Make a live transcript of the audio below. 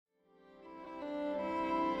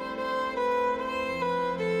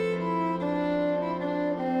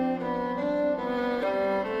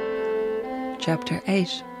Chapter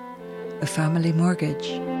 8. A Family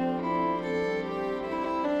Mortgage.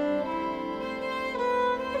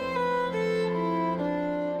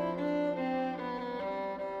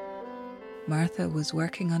 Martha was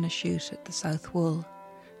working on a shoot at the south wall,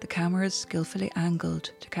 the cameras skillfully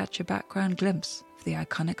angled to catch a background glimpse of the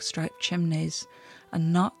iconic striped chimneys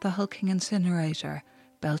and not the hulking incinerator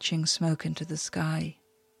belching smoke into the sky.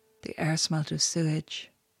 The air smelt of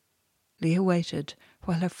sewage. Leah waited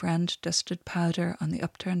while her friend dusted powder on the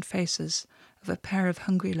upturned faces of a pair of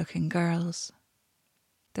hungry-looking girls.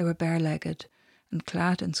 They were bare-legged and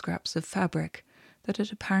clad in scraps of fabric that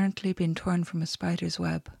had apparently been torn from a spider's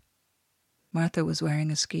web. Martha was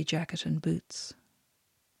wearing a ski jacket and boots.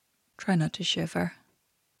 "Try not to shiver,"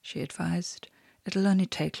 she advised. "It'll only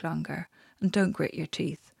take longer, and don't grit your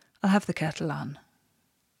teeth. I'll have the kettle on."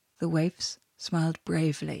 The waifs smiled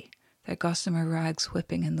bravely, their gossamer rags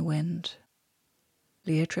whipping in the wind.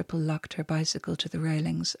 Leah triple locked her bicycle to the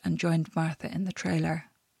railings and joined Martha in the trailer.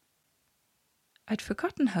 "I'd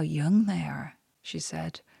forgotten how young they are," she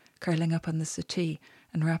said, curling up on the settee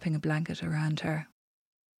and wrapping a blanket around her.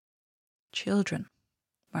 "Children."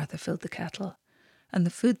 Martha filled the kettle. "And the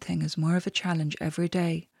food thing is more of a challenge every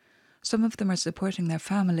day. Some of them are supporting their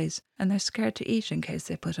families, and they're scared to eat in case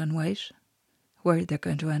they put on weight. Worried they're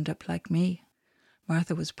going to end up like me."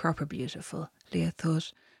 Martha was proper beautiful, Leah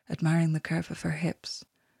thought, admiring the curve of her hips.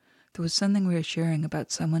 There was something reassuring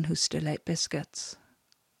about someone who still ate biscuits.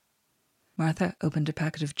 Martha opened a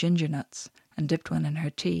packet of ginger nuts and dipped one in her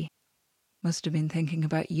tea. "Must have been thinking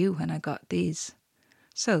about you when I got these.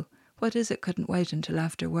 So, what is it couldn't wait until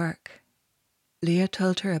after work?" Leah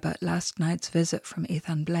told her about last night's visit from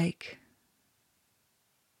Ethan Blake.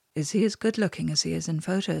 "Is he as good-looking as he is in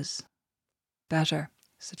photos?" "Better,"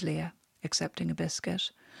 said Leah, accepting a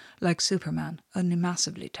biscuit. "Like Superman, only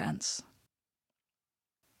massively tense."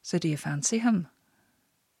 "So do you fancy him?"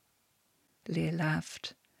 Leah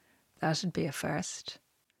laughed. "That'd be a first.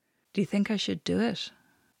 Do you think I should do it?"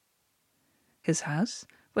 "His house?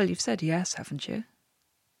 Well, you've said yes, haven't you?"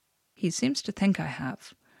 "He seems to think I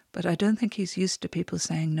have, but I don't think he's used to people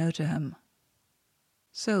saying no to him."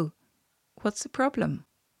 "So, what's the problem?"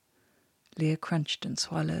 Leah crunched and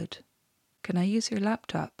swallowed. "Can I use your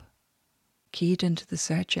laptop?" Keyed into the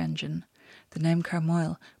search engine, the name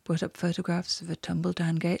Carmoyle brought up photographs of a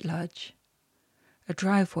tumble-down gate lodge, a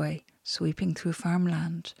driveway sweeping through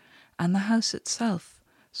farmland, and the house itself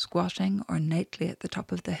squatting ornately at the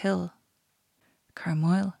top of the hill.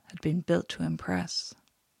 Carmoyle had been built to impress.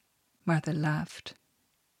 Martha laughed.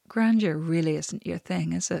 "Grandeur really isn't your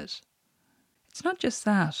thing, is it?" "It's not just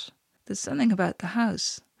that. There's something about the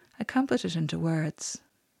house. I can't put it into words."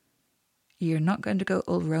 "You're not going to go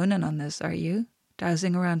all Ronin on this, are you?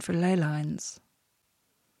 Dowsing around for ley lines?"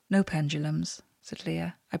 "No pendulums," said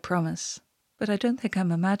Leah, "I promise. But I don't think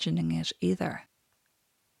I'm imagining it either."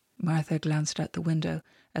 Martha glanced out the window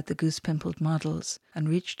at the goose-pimpled models and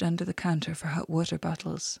reached under the counter for hot water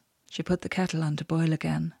bottles. She put the kettle on to boil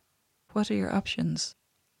again. "What are your options?"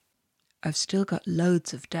 "I've still got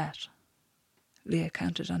loads of debt." Leah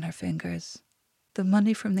counted on her fingers. The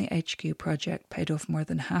money from the HQ project paid off more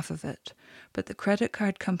than half of it, but the credit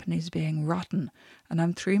card company's being rotten, and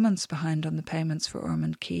I'm 3 months behind on the payments for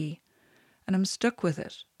Ormond Quay, and I'm stuck with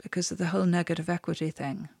it because of the whole negative equity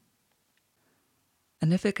thing.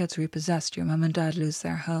 And if it gets repossessed, your mum and dad lose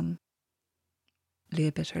their home."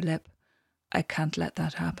 Leah bit her lip. "I can't let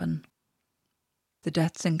that happen." The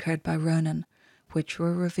debts incurred by Ronan, which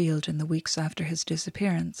were revealed in the weeks after his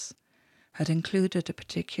disappearance, had included a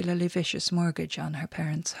particularly vicious mortgage on her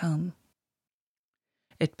parents' home.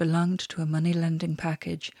 It belonged to a money-lending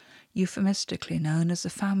package euphemistically known as a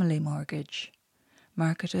family mortgage,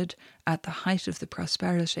 marketed at the height of the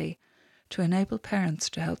prosperity to enable parents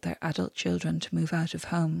to help their adult children to move out of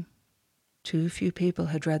home. Too few people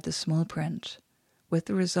had read the small print, with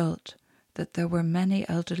the result that there were many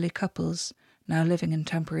elderly couples now living in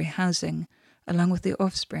temporary housing, along with the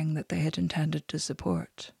offspring that they had intended to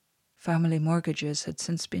support. Family mortgages had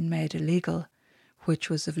since been made illegal, which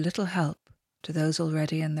was of little help to those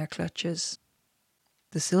already in their clutches.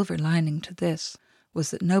 The silver lining to this was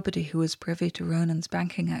that nobody who was privy to Ronan's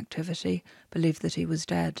banking activity believed that he was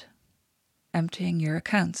dead. Emptying your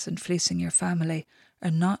accounts and fleecing your family are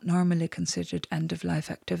not normally considered end-of-life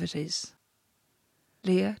activities.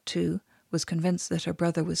 Leah, too, was convinced that her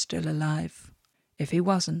brother was still alive. If he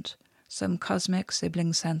wasn't, some cosmic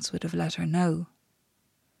sibling sense would have let her know.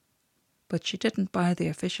 But she didn't buy the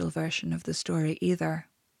official version of the story either.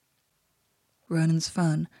 Ronan's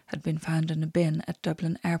phone had been found in a bin at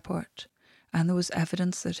Dublin Airport, and there was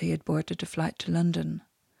evidence that he had boarded a flight to London.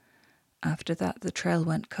 After that, the trail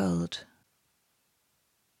went cold.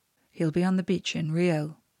 He'll be on the beach in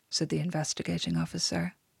Rio, said the investigating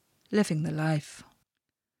officer, living the life.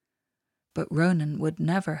 But Ronan would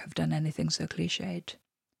never have done anything so cliched.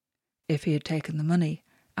 If he had taken the money,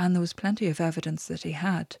 and there was plenty of evidence that he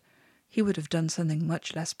had, he would have done something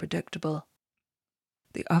much less predictable.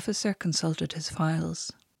 The officer consulted his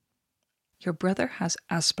files. Your brother has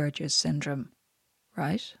Asperger's syndrome,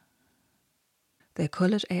 right? They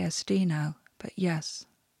call it ASD now, but yes.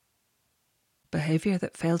 Behaviour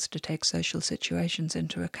that fails to take social situations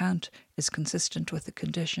into account is consistent with the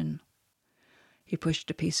condition. He pushed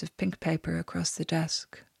a piece of pink paper across the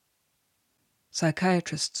desk.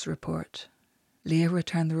 Psychiatrist's report. Leah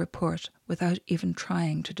returned the report without even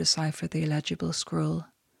trying to decipher the illegible scroll.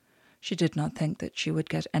 She did not think that she would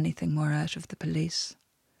get anything more out of the police.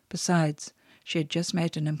 Besides, she had just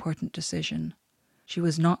made an important decision. She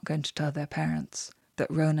was not going to tell their parents that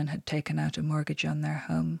Ronan had taken out a mortgage on their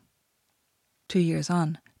home. 2 years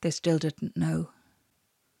on, they still didn't know.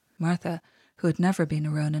 Martha, who had never been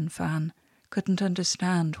a Ronan fan, couldn't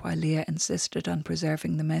understand why Leah insisted on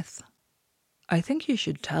preserving the myth. I think you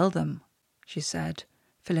should tell them, she said,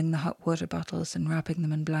 filling the hot water bottles and wrapping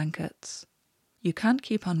them in blankets. You can't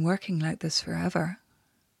keep on working like this forever.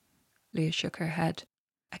 Leah shook her head.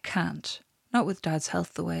 I can't, not with Dad's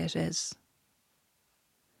health the way it is.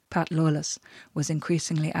 Pat Lawless was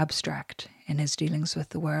increasingly abstract in his dealings with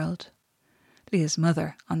the world. Leah's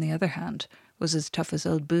mother, on the other hand, was as tough as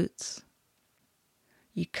old boots.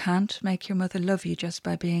 You can't make your mother love you just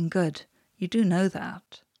by being good. You do know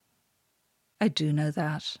that. I do know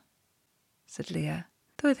that, said Leah,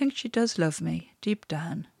 though I think she does love me, deep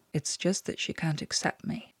down. It's just that she can't accept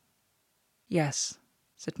me. Yes,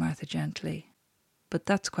 said Martha gently, but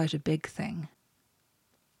that's quite a big thing.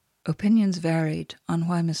 Opinions varied on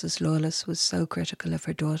why Mrs. Lawless was so critical of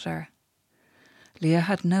her daughter. Leah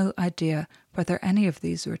had no idea whether any of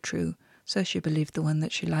these were true, so she believed the one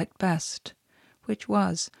that she liked best, which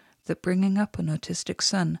was that bringing up an autistic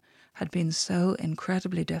son had been so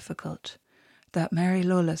incredibly difficult that Mary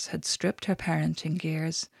Lawless had stripped her parenting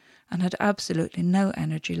gears and had absolutely no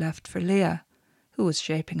energy left for Leah, who was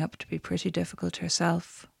shaping up to be pretty difficult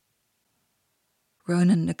herself.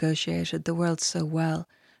 Ronan negotiated the world so well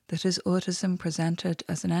that his autism presented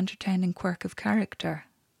as an entertaining quirk of character.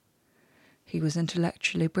 He was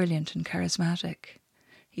intellectually brilliant and charismatic.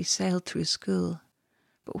 He sailed through school.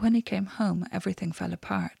 But when he came home, everything fell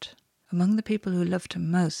apart. Among the people who loved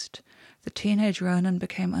him most, the teenage Ronan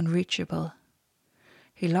became unreachable.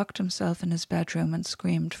 He locked himself in his bedroom and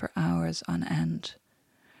screamed for hours on end.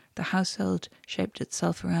 The household shaped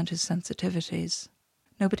itself around his sensitivities.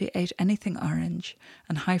 Nobody ate anything orange,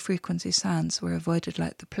 and high-frequency sounds were avoided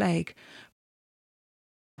like the plague.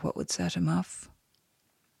 What would set him off?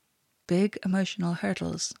 Big emotional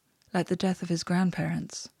hurdles, like the death of his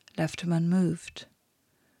grandparents, left him unmoved.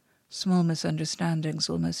 Small misunderstandings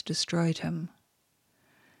almost destroyed him.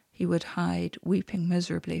 He would hide, weeping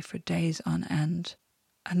miserably for days on end,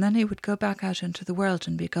 and then he would go back out into the world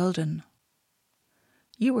and be golden.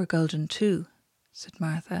 You were golden too, said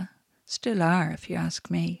Martha. Still are, if you ask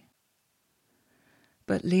me.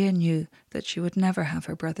 But Leah knew that she would never have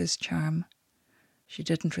her brother's charm. She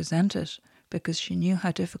didn't resent it, because she knew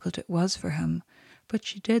how difficult it was for him, but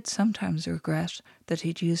she did sometimes regret that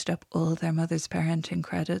he'd used up all their mother's parenting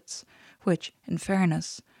credits, which, in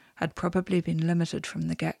fairness, had probably been limited from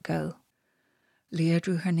the get-go. Leah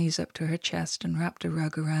drew her knees up to her chest and wrapped a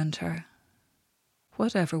rug around her.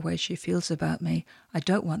 Whatever way she feels about me, I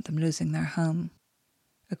don't want them losing their home.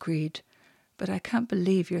 Agreed, but I can't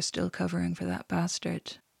believe you're still covering for that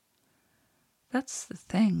bastard. That's the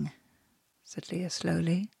thing, said Leah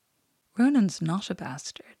slowly. Ronan's not a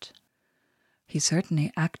bastard. He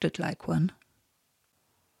certainly acted like one.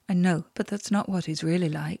 I know, but that's not what he's really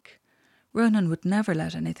like. Ronan would never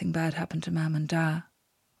let anything bad happen to Mam and Da.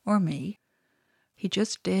 Or me. He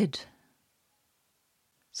just did.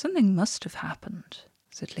 Something must have happened,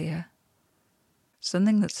 said Leah.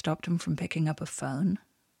 Something that stopped him from picking up a phone.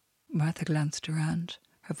 Martha glanced around.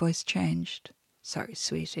 Her voice changed. Sorry,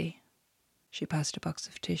 sweetie. She passed a box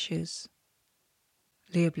of tissues.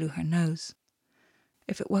 Leah blew her nose.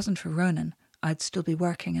 If it wasn't for Ronan, I'd still be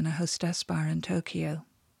working in a hostess bar in Tokyo.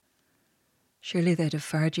 Surely they'd have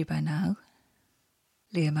fired you by now.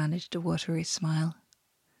 Leah managed a watery smile.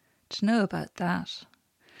 To know about that.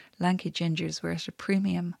 Lanky gingers were at a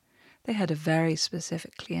premium. They had a very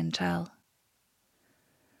specific clientele.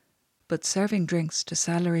 But serving drinks to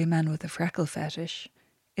salary men with a freckle fetish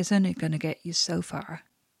is only going to get you so far.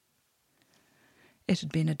 It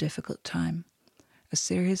had been a difficult time. A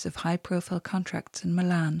series of high-profile contracts in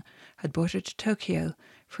Milan had brought her to Tokyo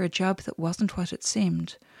for a job that wasn't what it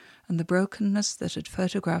seemed, and the brokenness that had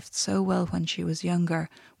photographed so well when she was younger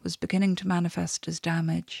was beginning to manifest as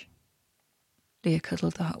damage. Leah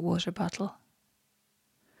cuddled the hot water bottle.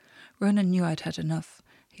 Ronan knew I'd had enough.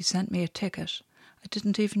 He sent me a ticket. I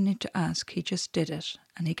didn't even need to ask, he just did it,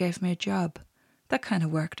 and he gave me a job. That kind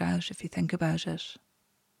of worked out, if you think about it.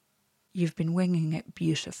 You've been winging it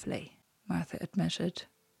beautifully, Martha admitted.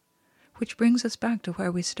 Which brings us back to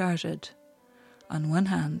where we started. On one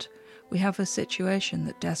hand, we have a situation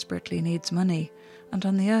that desperately needs money, and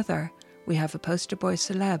on the other, we have a poster boy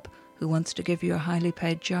celeb who wants to give you a highly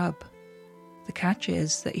paid job. The catch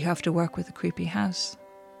is that you have to work with a creepy house.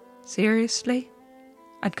 Seriously?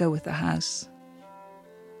 I'd go with the house.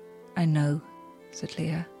 I know, said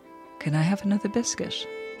Leah. Can I have another biscuit?